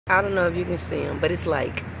I don't know if you can see them, but it's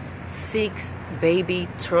like 6 baby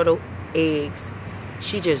turtle eggs.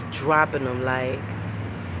 She just dropping them like.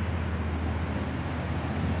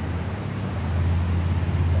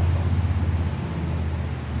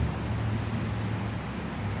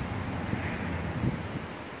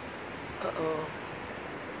 Uh-oh.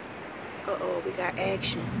 Uh-oh, we got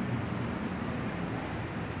action.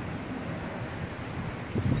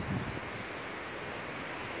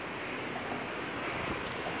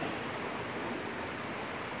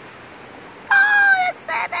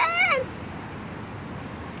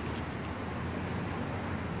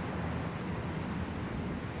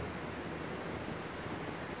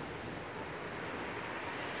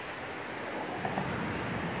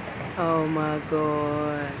 Oh my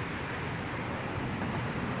God.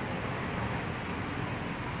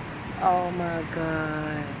 Oh my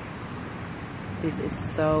God. This is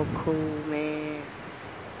so cool, man.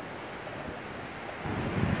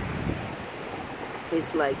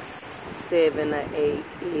 It's like 7 or 8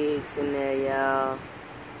 eggs in there, y'all.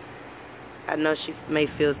 I know she may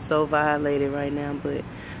feel so violated right now, but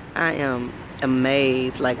I am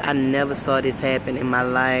amazed. Like, I never saw this happen in my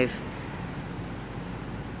life.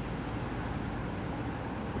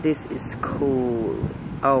 This is cool.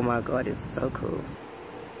 Oh my God, it's so cool.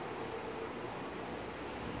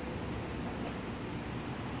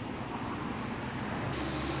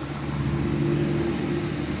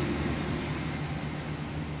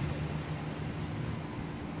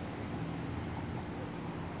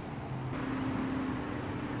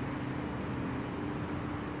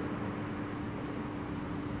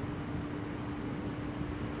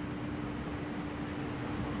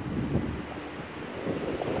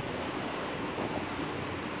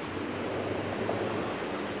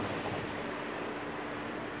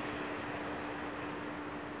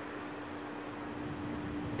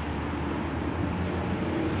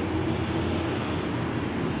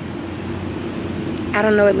 I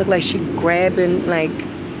don't know, it looked like she grabbing like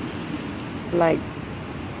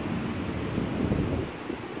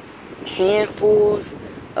handfuls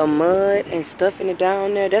of mud and stuffing it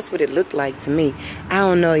down there. That's what it looked like to me. I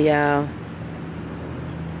don't know, y'all.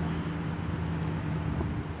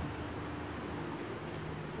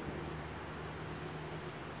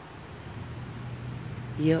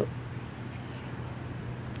 Yep.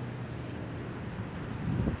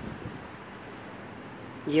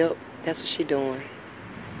 Yep, that's what she doing.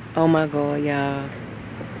 Oh my God, y'all.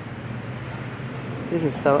 This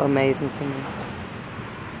is so amazing to me.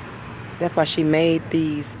 That's why she made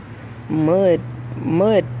these mud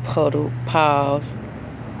puddle piles.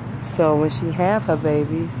 So when she have her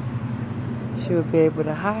babies, she would be able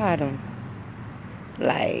to hide them.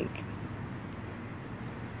 Like,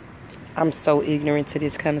 I'm so ignorant to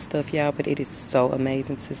this kind of stuff, y'all, but it is so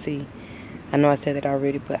amazing to see. I know I said that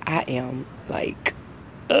already, but I am like,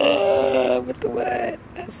 with the what?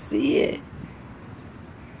 I see it.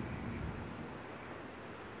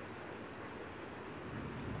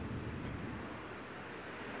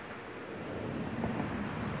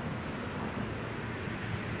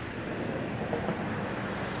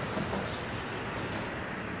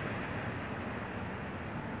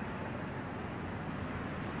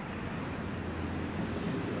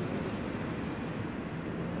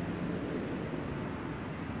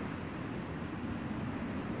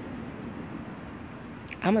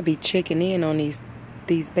 I'm gonna be checking in on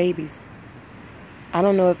these babies. I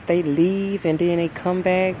don't know if they leave and then they come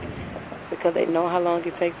back because they know how long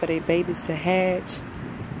it takes for their babies to hatch.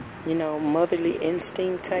 You know, motherly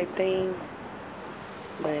instinct type thing.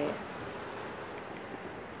 But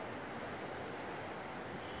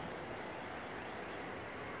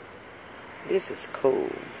this is cool.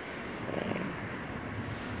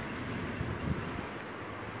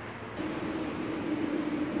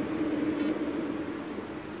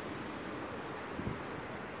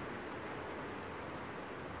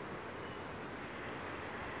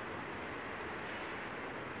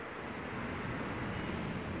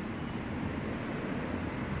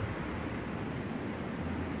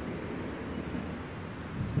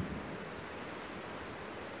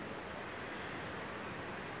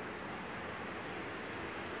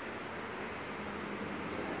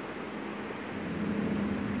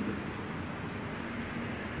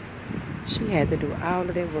 She had to do all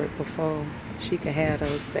of that work before she could have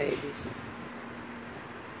those babies.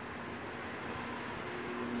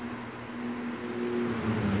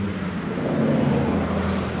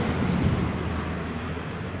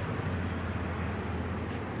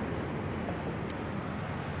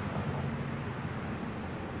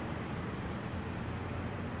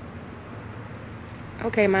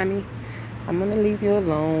 Okay, mommy, I'm gonna leave you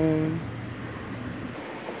alone.